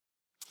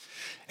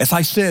As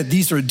I said,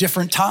 these are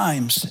different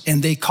times,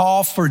 and they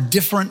call for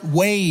different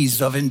ways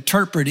of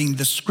interpreting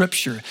the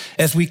scripture.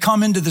 As we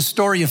come into the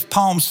story of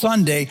Palm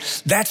Sunday,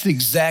 that's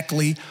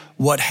exactly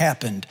what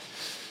happened.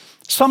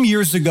 Some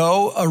years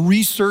ago, a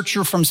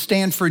researcher from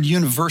Stanford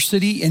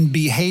University in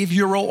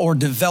behavioral or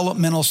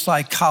developmental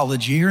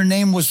psychology, her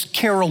name was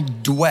Carol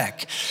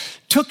Dweck,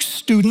 took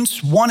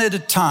students one at a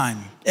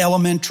time,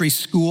 elementary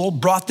school,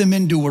 brought them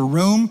into a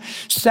room,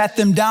 sat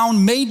them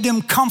down, made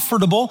them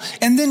comfortable,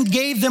 and then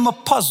gave them a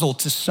puzzle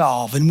to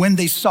solve. And when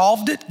they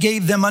solved it,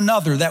 gave them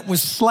another that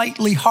was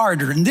slightly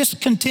harder. And this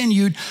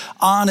continued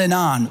on and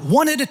on.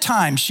 One at a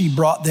time, she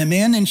brought them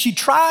in, and she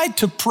tried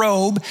to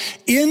probe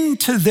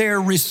into their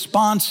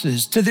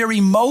responses, to their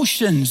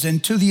emotions,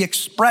 and to the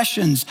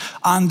expressions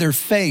on their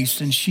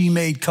face. And she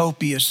made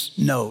copious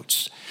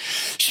notes.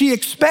 She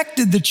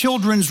expected the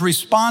children's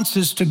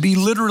responses to be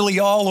literally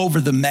all over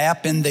the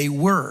map, and they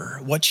were.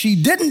 What she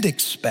didn't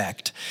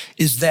expect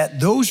is that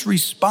those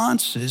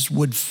responses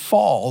would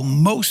fall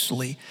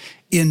mostly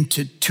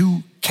into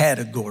two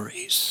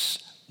categories.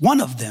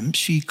 One of them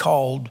she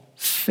called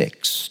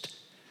fixed,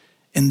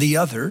 and the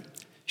other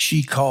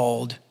she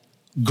called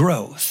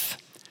growth.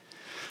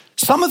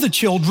 Some of the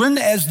children,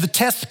 as the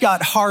test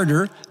got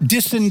harder,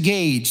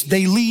 disengaged.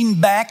 They leaned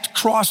back,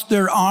 crossed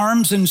their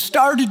arms, and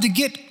started to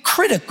get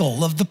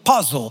critical of the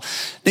puzzle.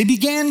 They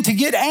began to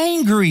get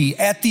angry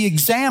at the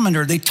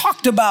examiner. They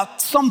talked about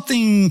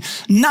something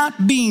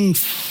not being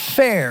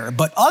fair,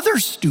 but other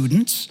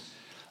students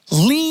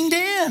leaned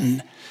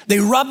in. They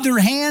rubbed their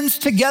hands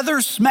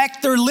together,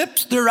 smacked their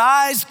lips, their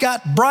eyes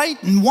got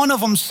bright, and one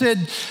of them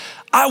said,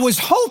 "I was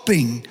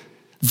hoping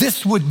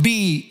this would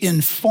be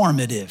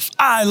informative.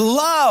 I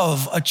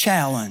love a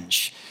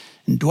challenge."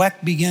 And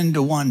Dweck began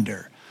to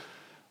wonder,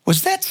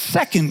 was that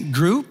second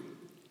group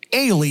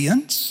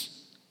aliens?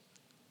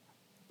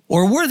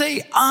 Or were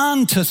they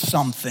onto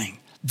something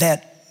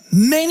that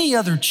many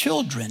other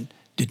children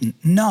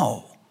didn't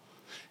know?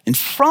 And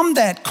from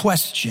that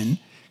question,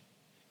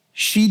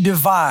 she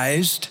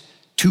devised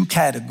two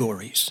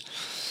categories.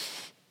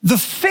 The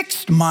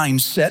fixed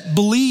mindset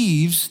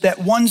believes that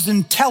one's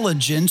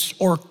intelligence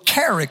or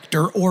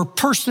character or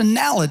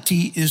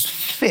personality is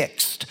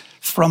fixed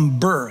from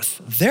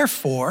birth.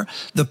 Therefore,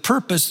 the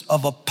purpose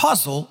of a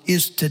puzzle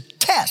is to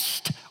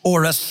test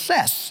or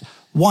assess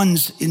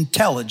one's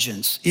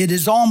intelligence. It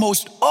is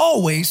almost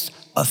always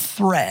a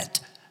threat.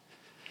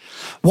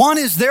 One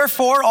is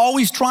therefore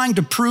always trying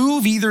to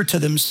prove either to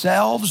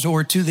themselves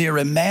or to their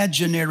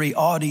imaginary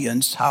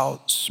audience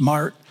how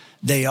smart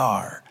they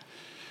are.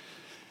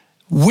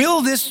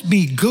 Will this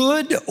be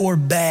good or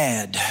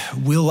bad?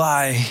 Will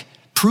I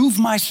prove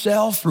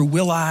myself or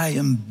will I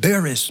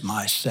embarrass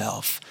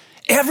myself?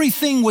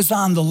 Everything was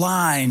on the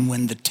line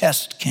when the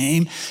test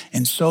came,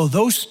 and so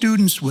those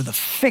students with a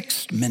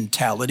fixed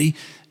mentality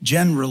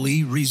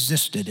generally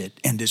resisted it.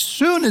 And as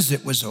soon as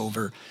it was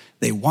over,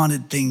 they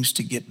wanted things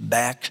to get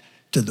back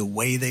to the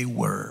way they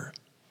were.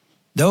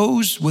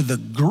 Those with a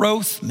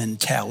growth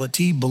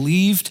mentality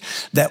believed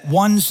that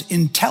one's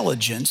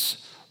intelligence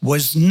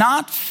was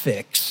not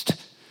fixed,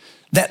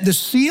 that the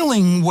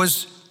ceiling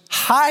was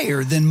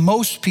higher than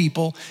most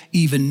people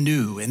even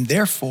knew, and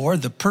therefore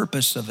the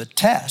purpose of a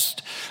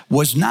test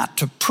was not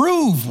to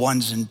prove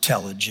one's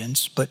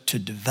intelligence, but to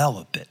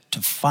develop it,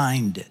 to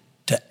find it,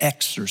 to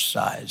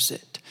exercise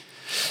it.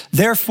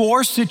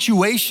 Therefore,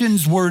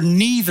 situations were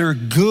neither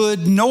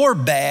good nor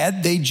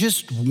bad, they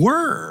just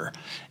were.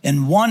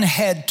 And one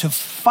had to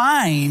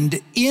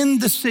find in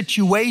the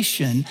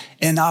situation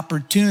an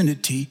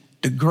opportunity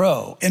to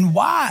grow. And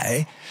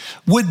why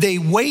would they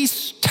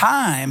waste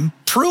time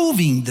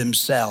proving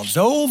themselves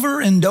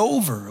over and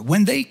over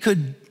when they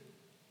could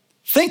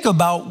think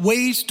about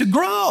ways to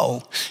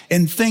grow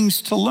and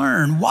things to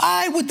learn?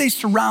 Why would they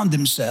surround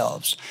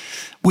themselves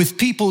with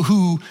people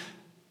who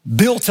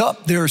built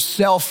up their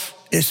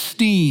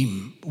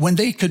self-esteem when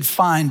they could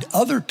find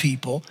other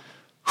people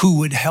who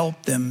would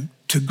help them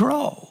to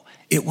grow?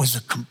 It was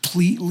a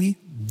completely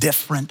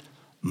different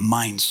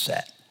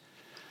mindset.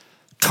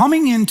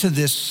 Coming into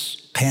this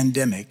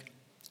pandemic,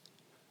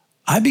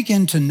 I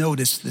began to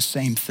notice the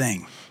same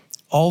thing,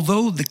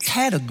 although the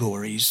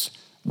categories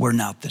were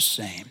not the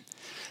same.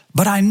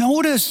 But I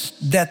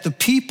noticed that the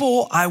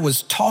people I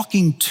was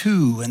talking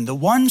to and the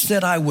ones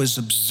that I was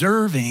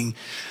observing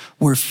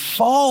were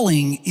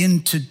falling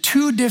into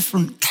two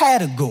different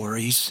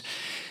categories,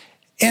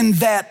 and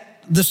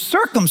that the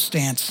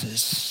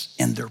circumstances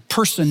and their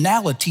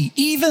personality,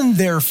 even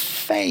their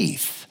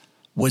faith,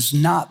 was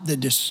not the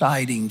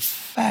deciding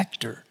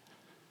factor.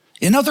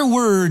 In other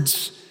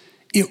words,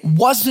 it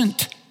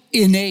wasn't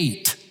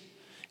innate.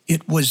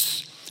 It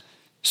was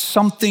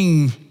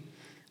something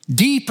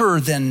deeper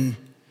than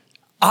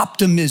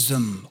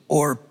optimism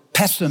or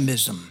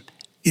pessimism.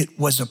 It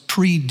was a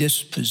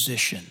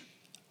predisposition,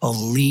 a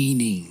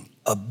leaning,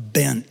 a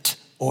bent,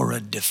 or a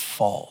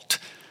default.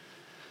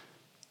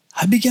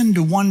 I began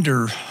to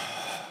wonder,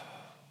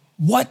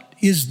 what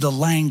is the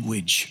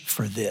language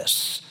for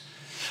this?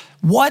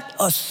 What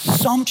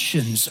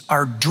assumptions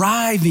are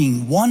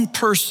driving one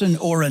person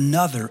or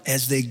another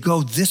as they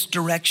go this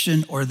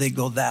direction or they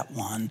go that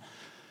one?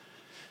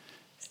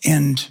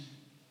 And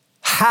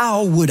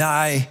how would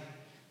I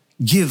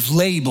give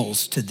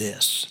labels to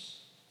this?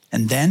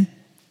 And then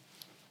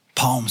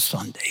Palm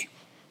Sunday.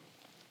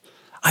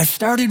 I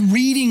started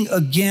reading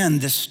again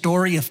the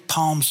story of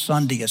Palm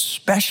Sunday,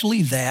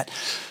 especially that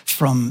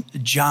from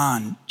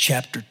John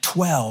chapter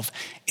 12,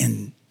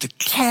 and the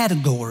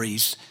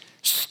categories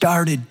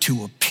started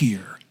to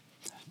appear.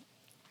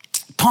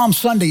 Palm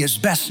Sunday is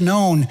best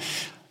known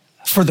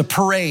for the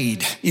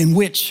parade in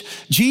which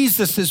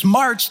Jesus is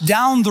marched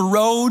down the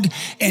road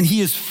and he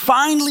is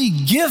finally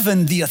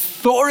given the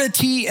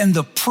authority and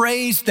the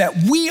praise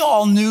that we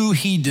all knew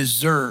he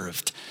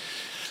deserved.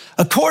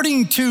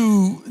 According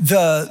to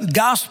the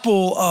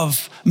Gospel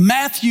of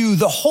Matthew,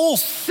 the whole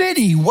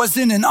city was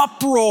in an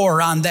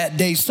uproar on that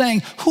day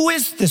saying, "Who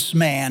is this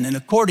man?" And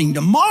according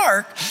to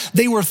Mark,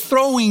 they were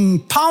throwing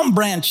palm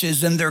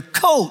branches and their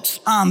coats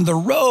on the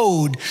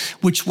road,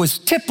 which was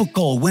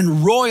typical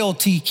when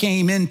royalty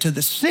came into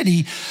the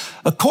city.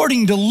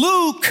 According to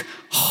Luke,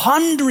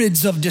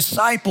 hundreds of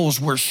disciples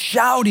were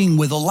shouting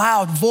with a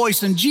loud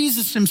voice, and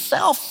Jesus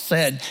himself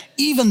said,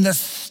 "Even the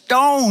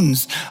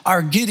stones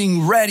are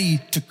getting ready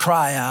to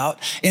cry out."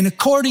 And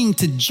according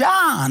to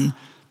John,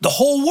 the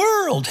whole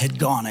world had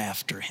gone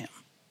after him.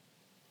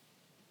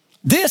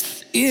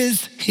 This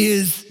is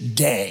his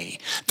day.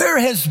 There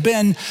has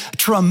been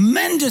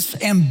tremendous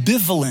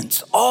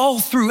ambivalence all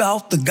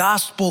throughout the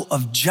Gospel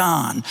of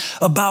John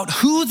about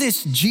who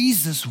this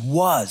Jesus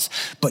was.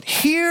 But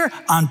here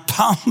on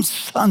Palm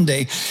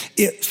Sunday,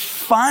 it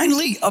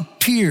finally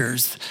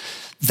appears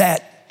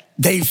that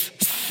they've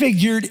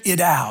figured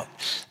it out.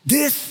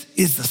 This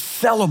is a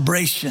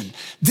celebration.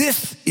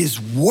 This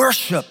is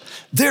worship.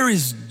 There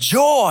is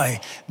joy.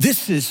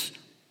 This is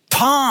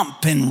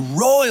pomp and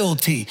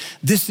royalty.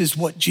 This is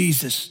what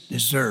Jesus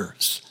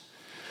deserves.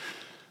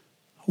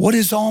 What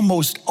is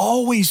almost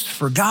always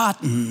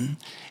forgotten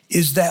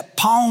is that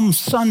Palm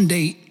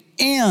Sunday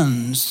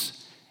ends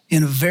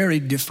in a very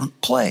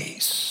different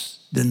place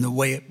than the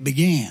way it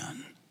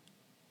began.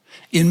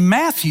 In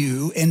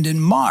Matthew and in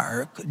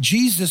Mark,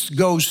 Jesus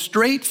goes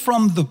straight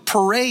from the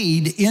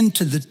parade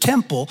into the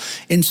temple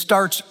and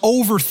starts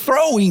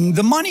overthrowing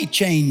the money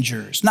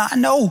changers. Now, I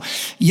know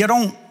you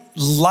don't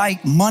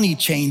like money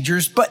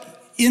changers,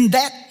 but in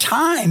that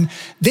time,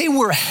 they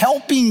were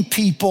helping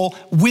people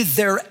with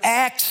their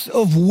acts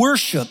of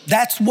worship.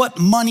 That's what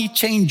money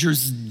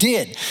changers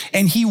did.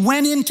 And he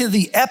went into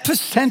the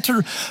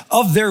epicenter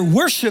of their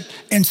worship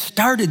and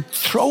started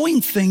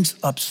throwing things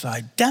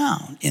upside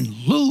down. In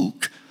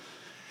Luke,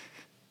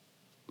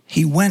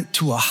 he went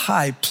to a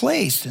high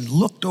place and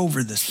looked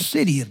over the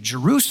city of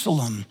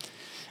Jerusalem,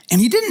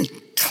 and he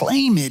didn't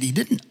claim it, he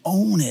didn't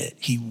own it,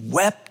 he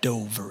wept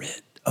over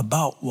it,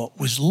 about what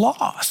was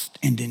lost.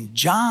 And in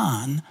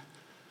John,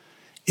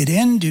 it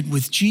ended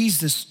with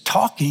Jesus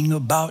talking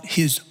about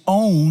his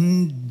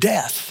own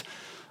death.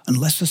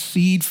 Unless a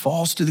seed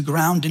falls to the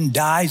ground and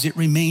dies, it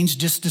remains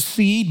just a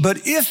seed.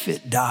 But if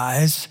it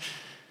dies,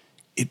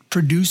 it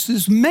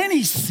produces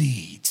many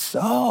seeds.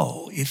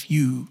 So if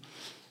you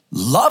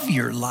love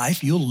your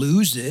life, you'll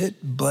lose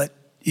it. But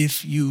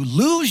if you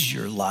lose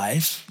your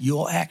life,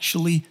 you'll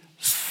actually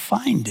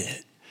find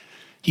it.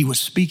 He was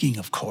speaking,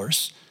 of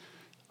course,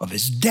 of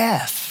his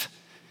death.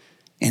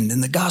 And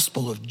in the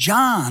Gospel of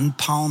John,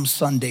 Palm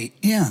Sunday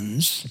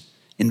ends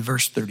in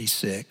verse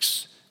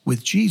 36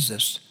 with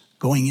Jesus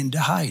going into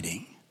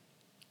hiding.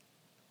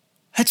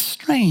 That's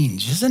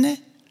strange, isn't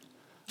it?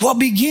 What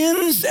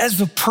begins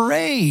as a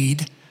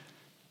parade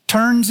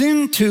turns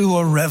into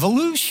a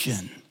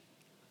revolution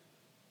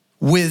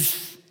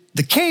with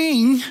the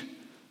king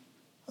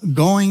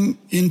going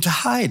into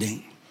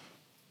hiding.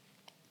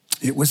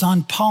 It was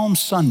on Palm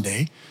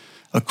Sunday,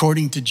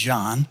 according to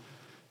John,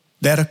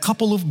 that a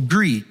couple of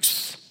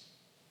Greeks,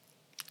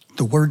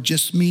 the word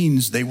just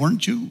means they weren't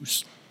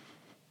Jews,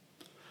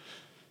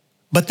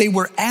 but they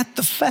were at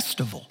the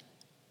festival.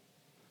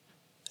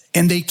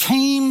 And they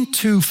came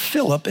to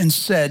Philip and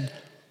said,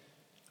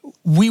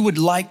 "We would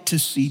like to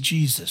see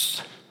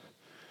Jesus."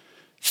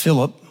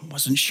 Philip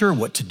wasn't sure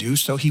what to do,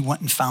 so he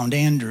went and found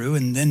Andrew,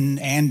 and then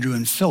Andrew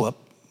and Philip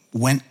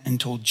went and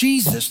told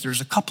Jesus,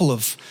 there's a couple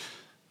of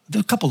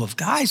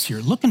guys here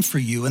looking for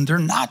you, and they're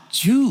not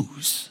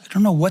Jews. I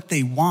don't know what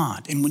they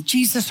want. And when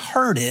Jesus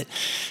heard it,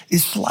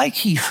 it's like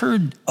he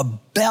heard a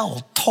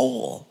bell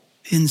toll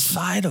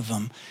inside of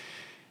him.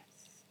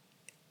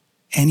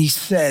 And he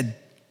said,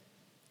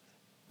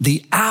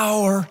 "The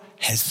hour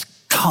has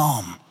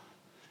come.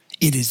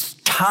 It is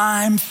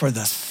time for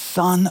the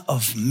Son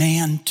of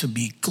Man to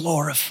be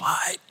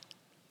glorified."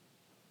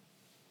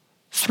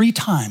 3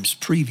 times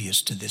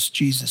previous to this,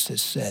 Jesus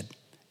has said,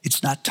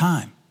 "It's not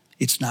time.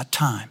 It's not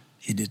time.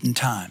 It isn't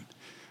time."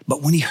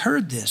 But when he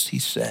heard this, he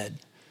said,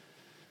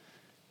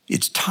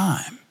 "It's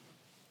time."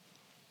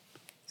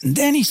 And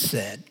then he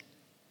said,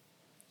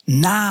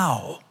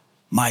 "Now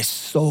my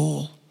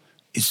soul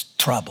is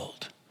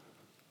troubled."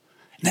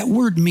 That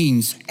word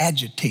means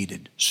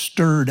agitated,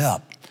 stirred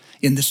up.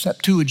 In the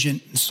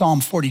Septuagint, in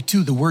Psalm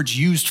 42, the word's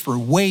used for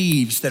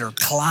waves that are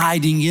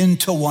colliding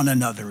into one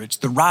another. It's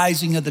the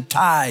rising of the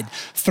tide,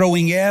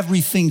 throwing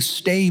everything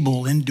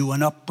stable into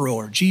an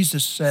uproar.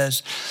 Jesus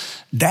says,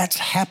 that's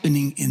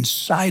happening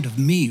inside of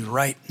me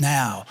right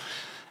now.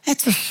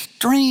 That's a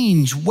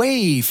strange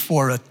way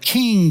for a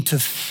king to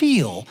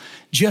feel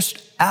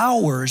just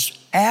hours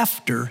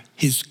after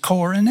his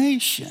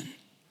coronation.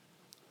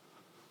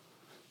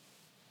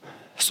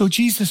 So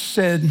Jesus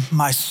said,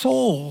 my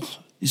soul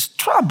is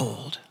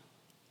troubled.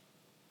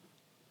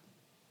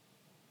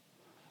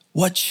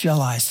 What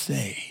shall I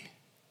say?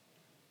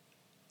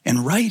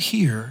 And right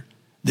here,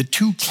 the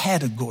two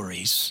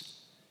categories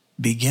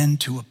begin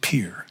to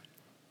appear.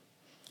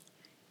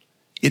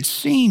 It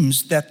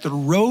seems that the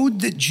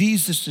road that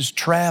Jesus is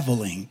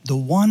traveling, the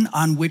one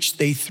on which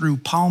they threw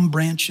palm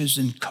branches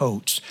and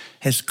coats,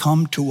 has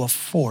come to a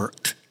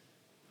fork.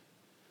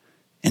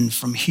 And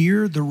from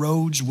here, the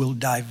roads will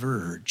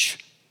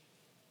diverge.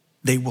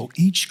 They will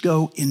each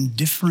go in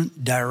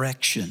different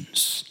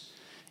directions.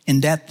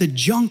 And at the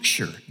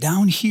juncture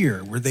down here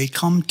where they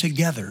come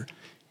together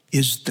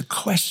is the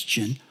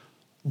question,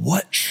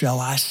 what shall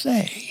I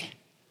say?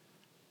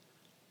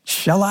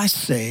 Shall I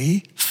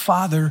say,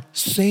 Father,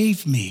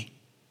 save me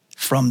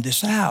from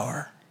this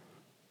hour?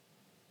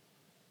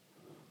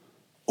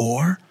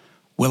 Or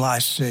will I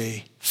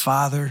say,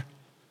 Father,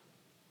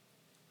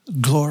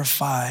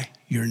 glorify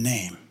your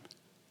name?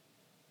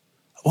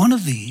 One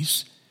of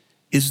these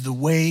is the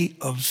way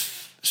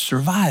of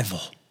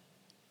survival.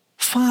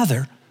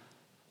 Father,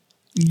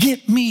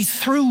 get me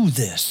through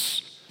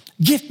this.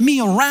 Get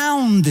me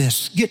around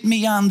this. Get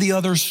me on the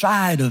other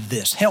side of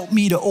this. Help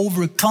me to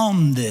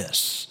overcome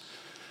this.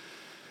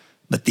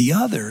 But the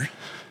other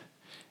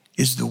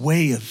is the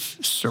way of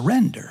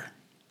surrender.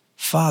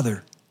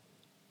 Father,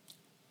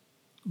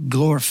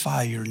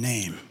 glorify your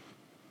name.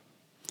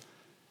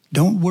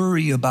 Don't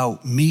worry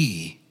about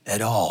me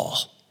at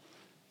all.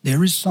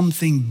 There is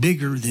something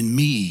bigger than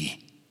me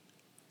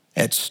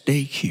at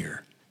stake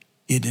here.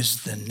 It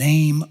is the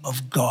name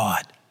of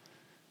God.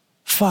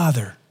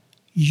 Father,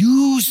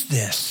 use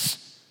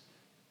this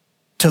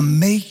to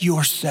make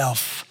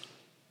yourself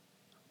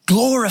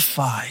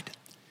glorified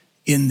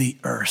in the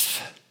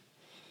earth.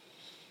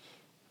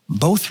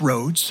 Both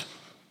roads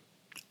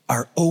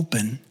are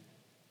open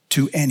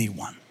to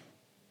anyone.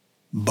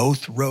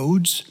 Both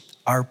roads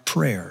are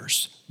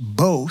prayers.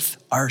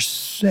 Both are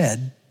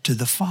said to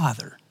the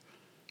Father.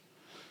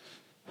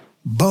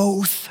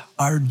 Both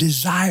are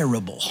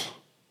desirable,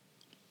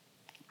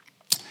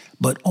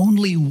 but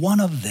only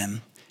one of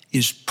them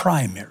is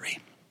primary.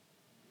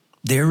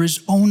 There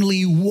is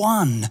only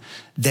one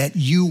that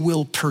you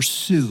will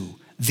pursue.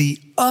 The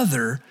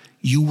other,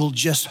 you will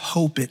just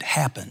hope it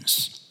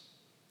happens.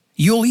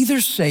 You'll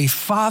either say,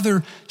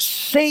 Father,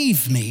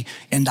 save me,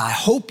 and I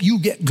hope you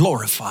get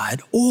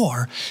glorified,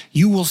 or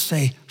you will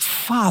say,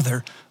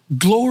 Father,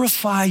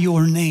 glorify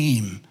your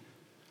name,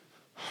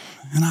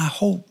 and I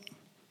hope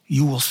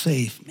you will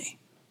save me.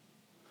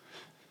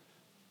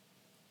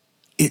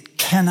 It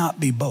cannot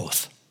be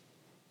both.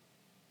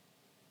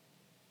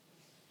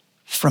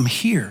 From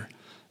here,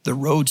 the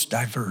roads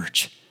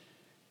diverge.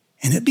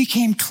 And it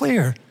became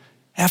clear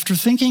after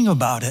thinking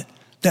about it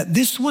that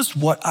this was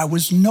what I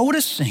was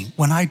noticing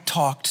when I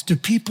talked to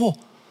people.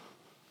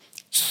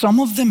 Some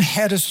of them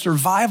had a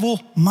survival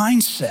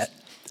mindset,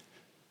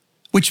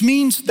 which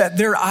means that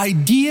their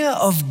idea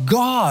of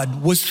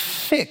God was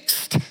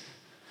fixed.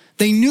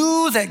 They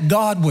knew that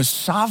God was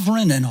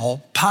sovereign and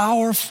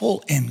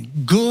all-powerful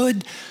and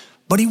good,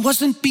 but he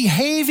wasn't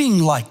behaving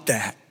like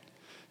that.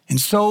 And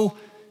so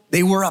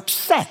they were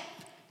upset.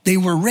 They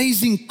were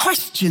raising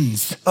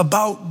questions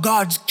about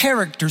God's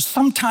character.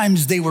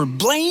 Sometimes they were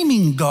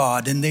blaming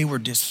God and they were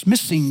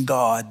dismissing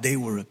God. They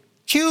were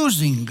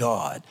accusing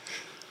God.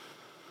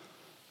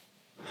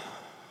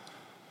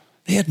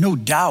 They had no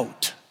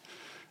doubt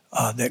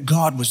that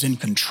God was in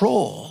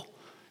control.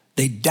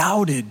 They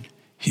doubted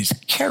his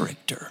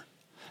character.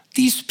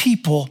 These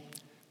people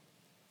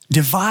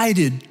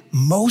divided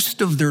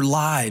most of their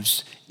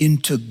lives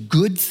into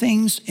good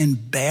things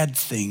and bad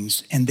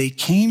things, and they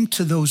came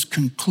to those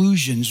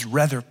conclusions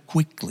rather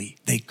quickly.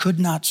 They could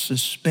not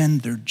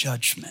suspend their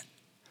judgment.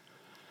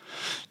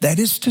 That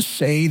is to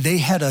say, they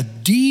had a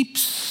deep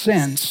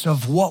sense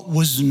of what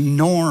was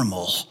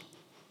normal.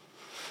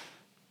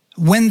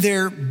 When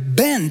their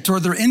bent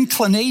or their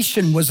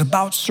inclination was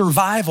about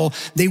survival,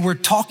 they were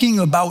talking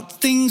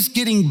about things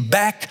getting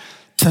back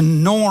to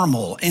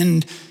normal,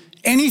 and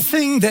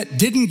anything that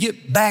didn't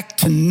get back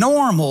to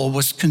normal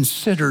was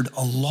considered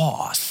a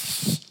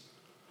loss.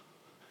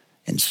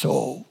 And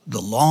so the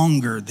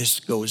longer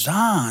this goes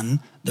on,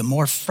 the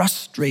more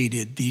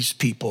frustrated these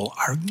people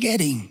are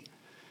getting,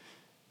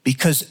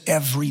 because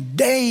every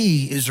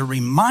day is a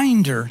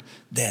reminder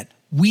that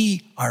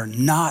we are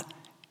not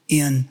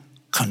in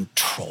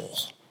control.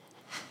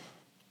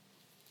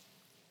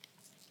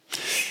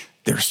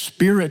 Their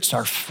spirits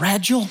are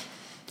fragile.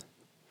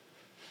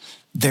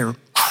 They're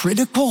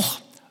critical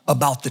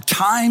about the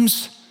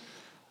times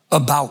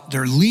about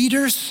their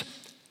leaders.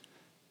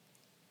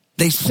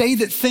 They say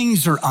that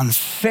things are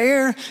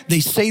unfair. They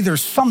say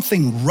there's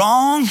something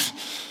wrong.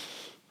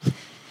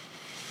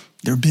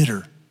 They're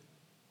bitter.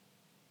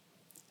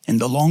 And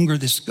the longer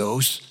this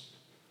goes,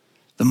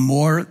 the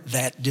more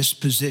that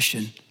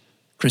disposition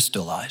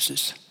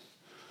crystallizes.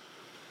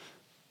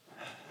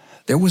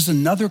 There was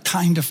another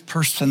kind of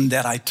person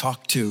that I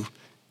talked to,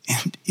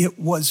 and it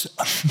was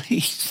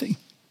amazing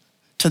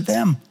to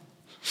them.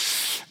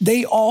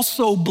 They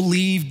also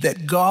believed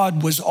that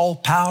God was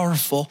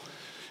all-powerful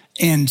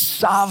and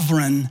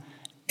sovereign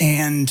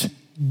and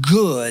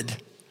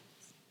good,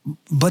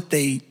 but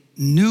they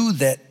knew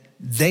that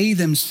they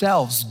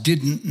themselves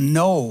didn't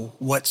know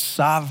what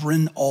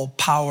sovereign,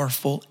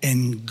 all-powerful,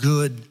 and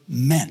good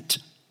meant.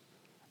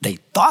 They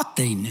thought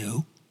they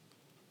knew,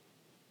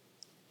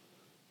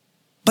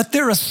 but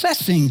they're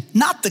assessing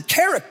not the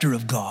character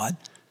of God,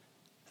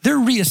 they're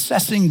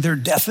reassessing their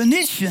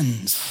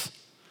definitions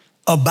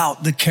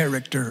about the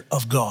character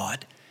of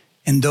God,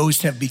 and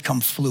those have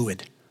become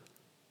fluid.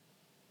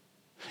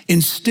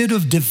 Instead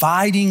of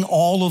dividing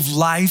all of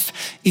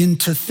life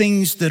into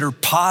things that are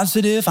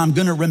positive, I'm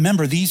going to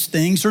remember these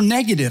things, or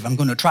negative, I'm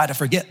going to try to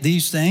forget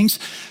these things.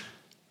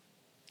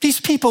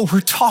 These people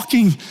were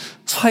talking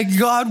like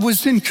God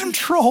was in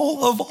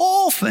control of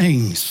all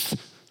things.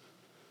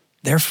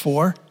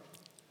 Therefore,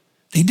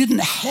 they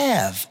didn't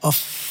have a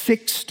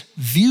fixed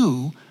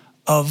view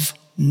of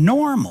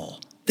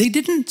normal. They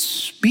didn't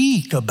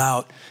speak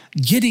about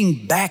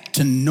getting back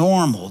to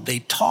normal. They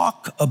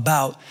talk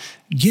about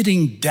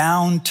getting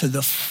down to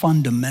the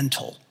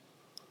fundamental.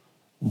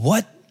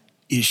 What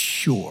is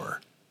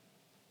sure?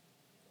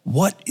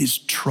 What is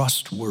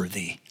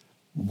trustworthy?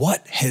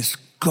 What has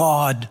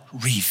God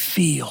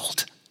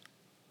revealed?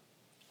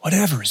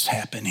 Whatever is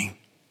happening.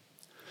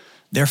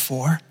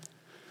 Therefore,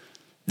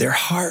 their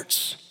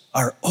hearts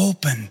are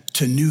open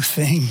to new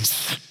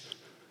things.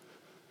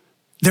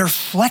 They're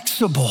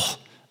flexible.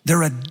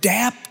 They're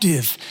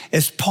adaptive.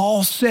 As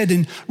Paul said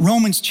in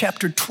Romans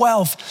chapter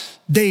 12,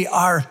 they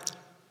are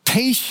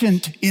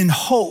patient in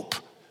hope,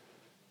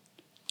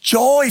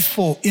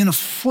 joyful in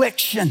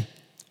affliction,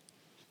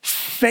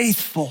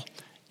 faithful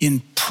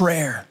in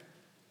prayer.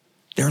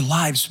 Their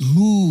lives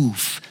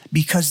move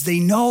because they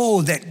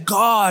know that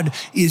God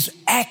is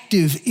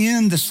active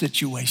in the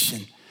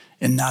situation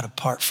and not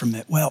apart from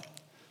it. Well,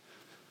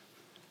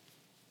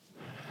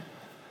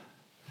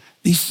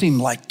 these seem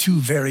like two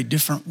very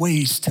different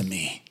ways to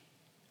me.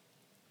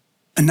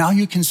 And now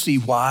you can see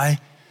why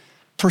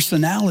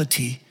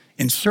personality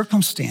and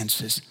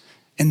circumstances,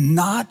 and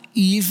not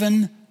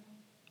even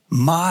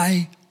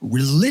my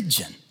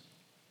religion,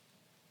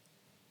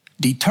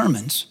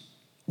 determines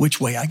which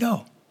way I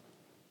go.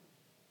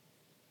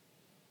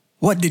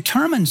 What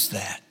determines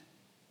that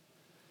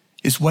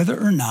is whether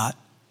or not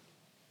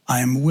I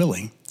am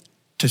willing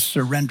to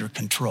surrender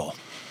control.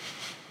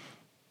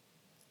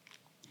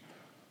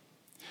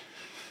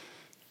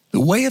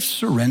 The way of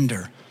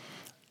surrender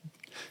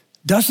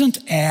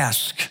doesn't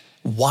ask,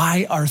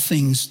 why are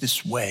things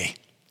this way?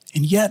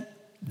 And yet,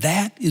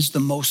 that is the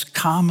most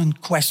common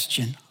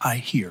question I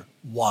hear.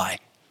 Why?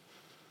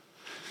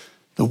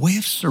 The way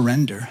of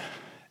surrender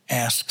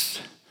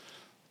asks,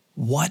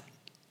 what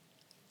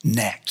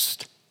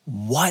next?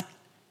 What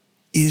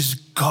is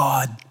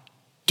God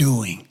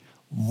doing?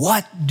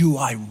 What do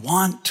I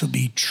want to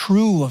be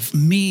true of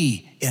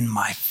me and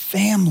my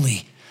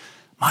family,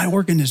 my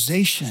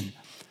organization,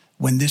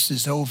 when this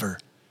is over?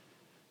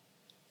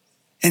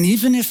 And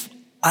even if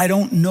I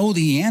don't know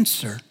the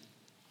answer,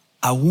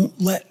 I won't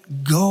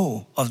let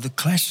go of the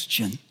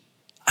question.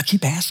 I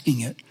keep asking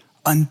it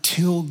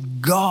until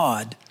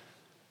God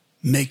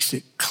makes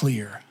it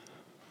clear.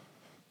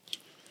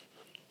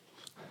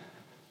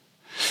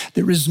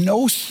 There is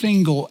no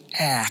single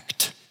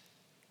act,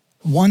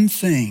 one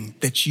thing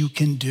that you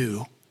can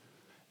do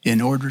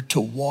in order to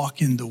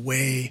walk in the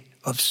way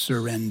of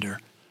surrender.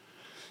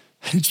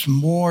 It's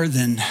more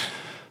than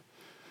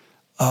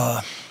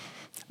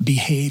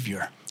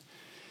behavior.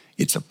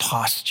 It's a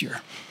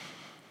posture.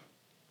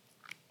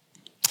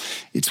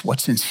 It's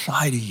what's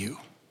inside of you.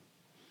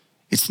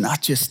 It's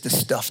not just the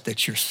stuff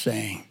that you're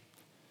saying.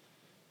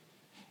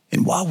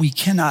 And while we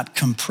cannot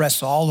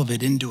compress all of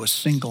it into a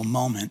single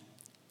moment,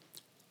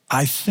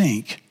 I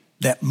think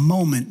that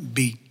moment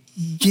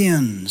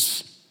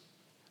begins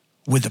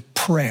with a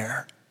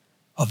prayer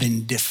of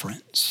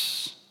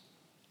indifference.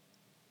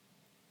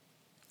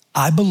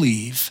 I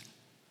believe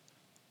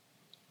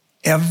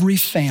every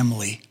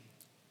family,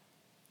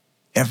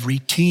 every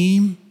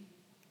team,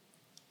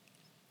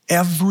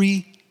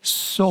 every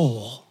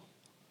soul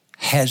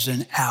has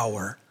an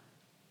hour.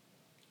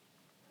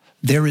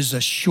 There is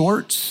a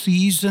short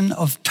season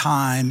of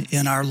time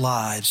in our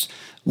lives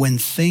when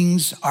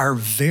things are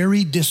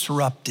very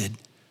disrupted,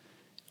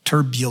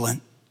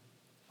 turbulent,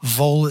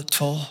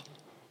 volatile,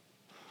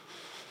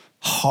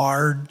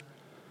 hard,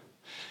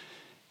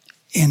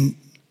 and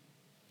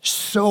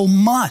so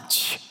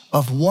much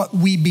of what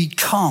we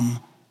become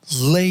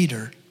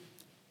later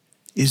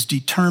is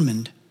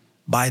determined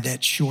by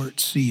that short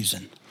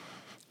season.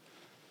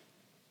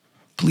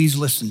 Please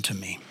listen to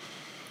me.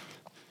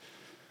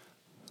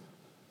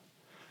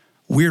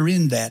 We're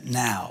in that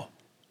now.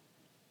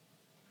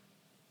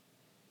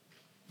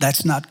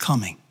 That's not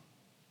coming.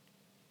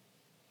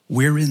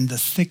 We're in the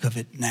thick of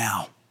it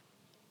now.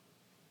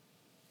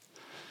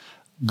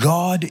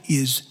 God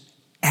is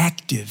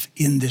active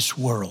in this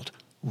world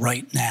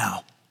right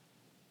now.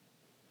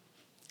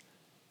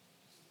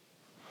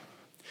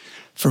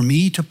 For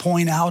me to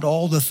point out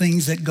all the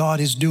things that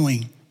God is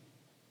doing,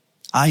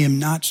 I am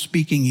not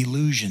speaking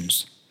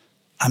illusions.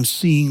 I'm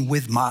seeing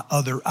with my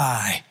other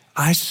eye.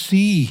 I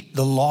see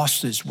the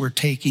losses we're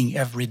taking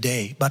every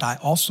day, but I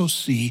also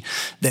see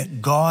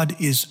that God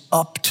is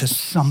up to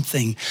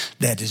something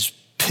that is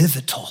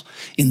pivotal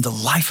in the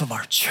life of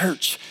our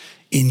church,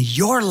 in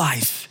your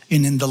life,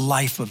 and in the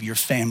life of your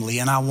family.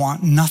 And I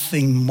want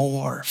nothing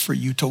more for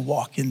you to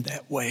walk in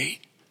that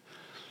way.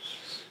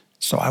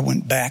 So I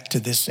went back to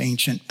this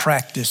ancient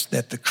practice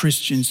that the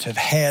Christians have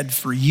had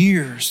for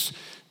years,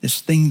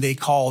 this thing they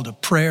called a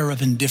prayer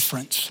of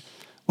indifference,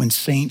 when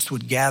saints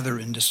would gather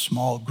into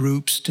small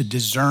groups to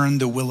discern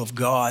the will of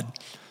God.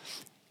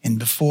 And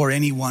before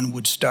anyone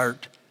would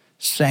start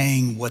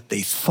saying what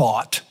they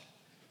thought,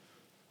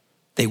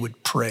 they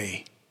would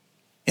pray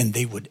and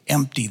they would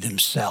empty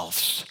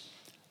themselves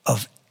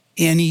of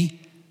any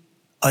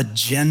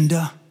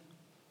agenda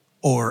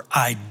or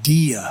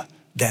idea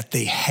that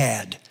they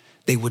had.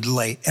 They would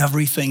lay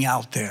everything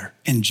out there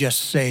and just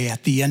say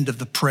at the end of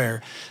the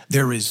prayer,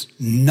 there is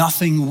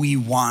nothing we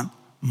want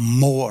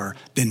more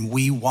than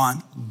we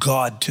want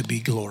God to be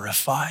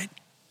glorified.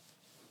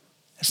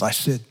 As I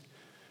said,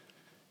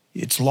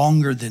 it's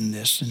longer than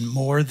this and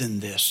more than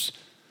this,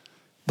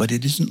 but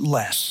it isn't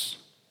less.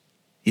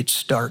 It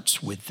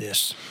starts with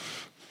this.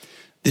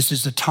 This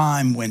is a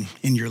time when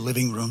in your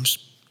living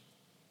rooms,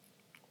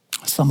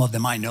 some of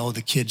them I know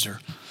the kids are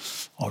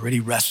already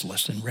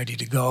restless and ready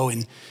to go,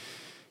 and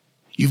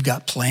you've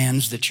got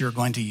plans that you're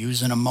going to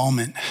use in a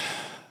moment.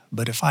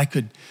 But if I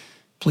could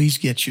please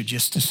get you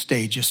just to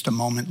stay just a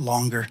moment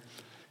longer,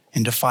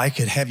 and if I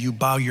could have you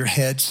bow your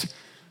heads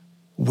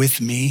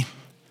with me,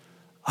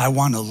 I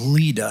want to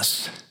lead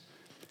us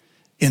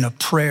in a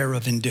prayer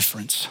of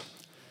indifference.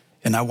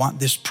 And I want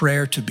this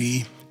prayer to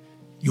be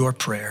your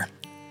prayer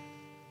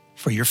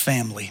for your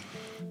family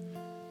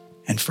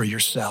and for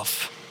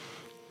yourself.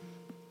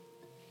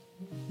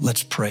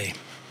 Let's pray.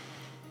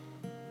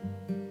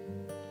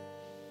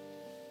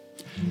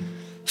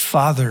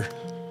 Father,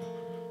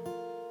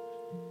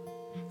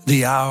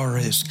 the hour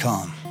has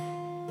come.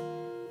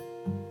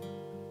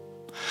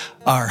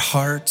 Our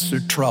hearts are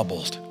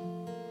troubled.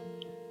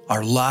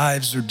 Our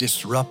lives are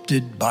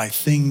disrupted by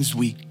things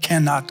we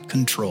cannot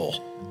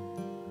control.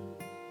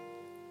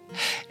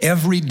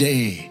 Every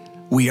day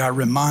we are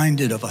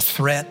reminded of a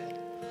threat,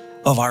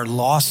 of our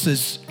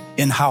losses,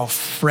 and how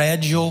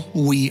fragile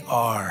we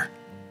are.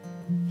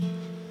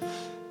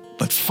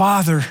 But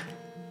Father,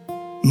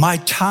 my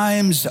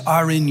times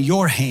are in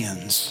your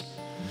hands.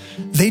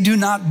 They do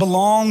not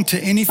belong to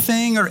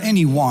anything or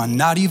anyone,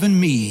 not even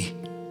me.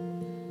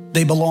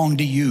 They belong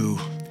to you.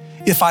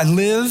 If I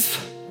live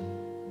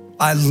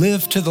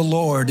to the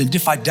Lord. And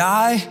if I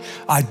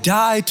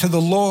die to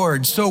the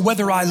Lord. So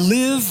whether I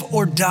live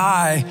or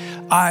die,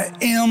 I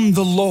am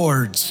the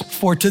Lord's.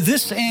 For to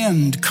this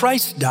end,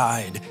 Christ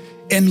died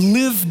and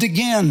lived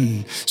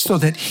again so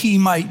that he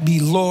might be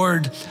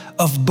Lord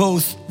of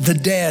both the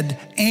dead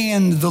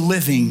and the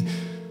living.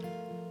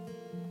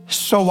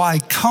 So I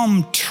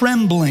come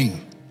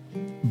trembling,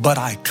 but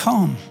I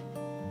come.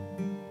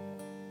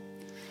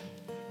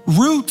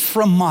 Root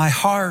from my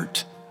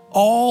heart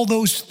all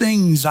those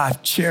things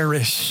I've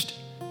cherished,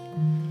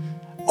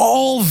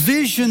 all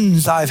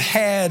visions I've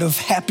had of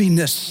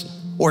happiness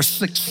or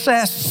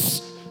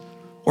success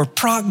or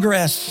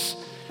progress,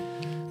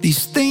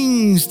 these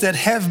things that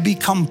have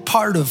become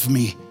part of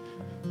me.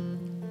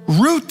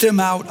 Root them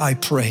out, I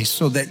pray,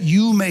 so that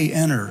you may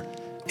enter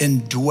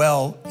and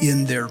dwell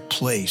in their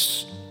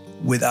place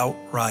without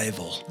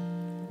rival.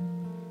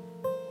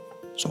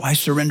 So I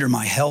surrender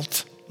my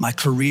health, my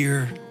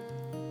career,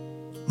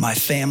 my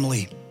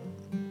family,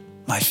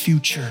 my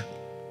future,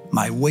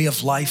 my way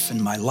of life,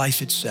 and my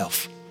life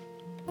itself.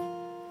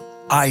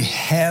 I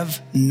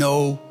have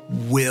no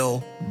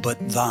will but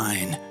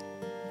thine.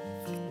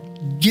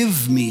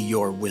 Give me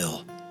your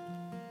will,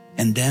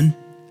 and then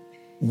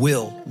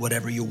will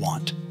whatever you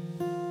want.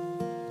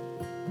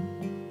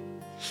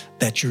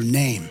 That your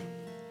name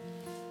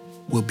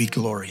will be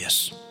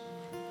glorious.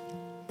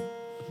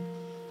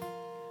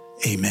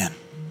 Amen.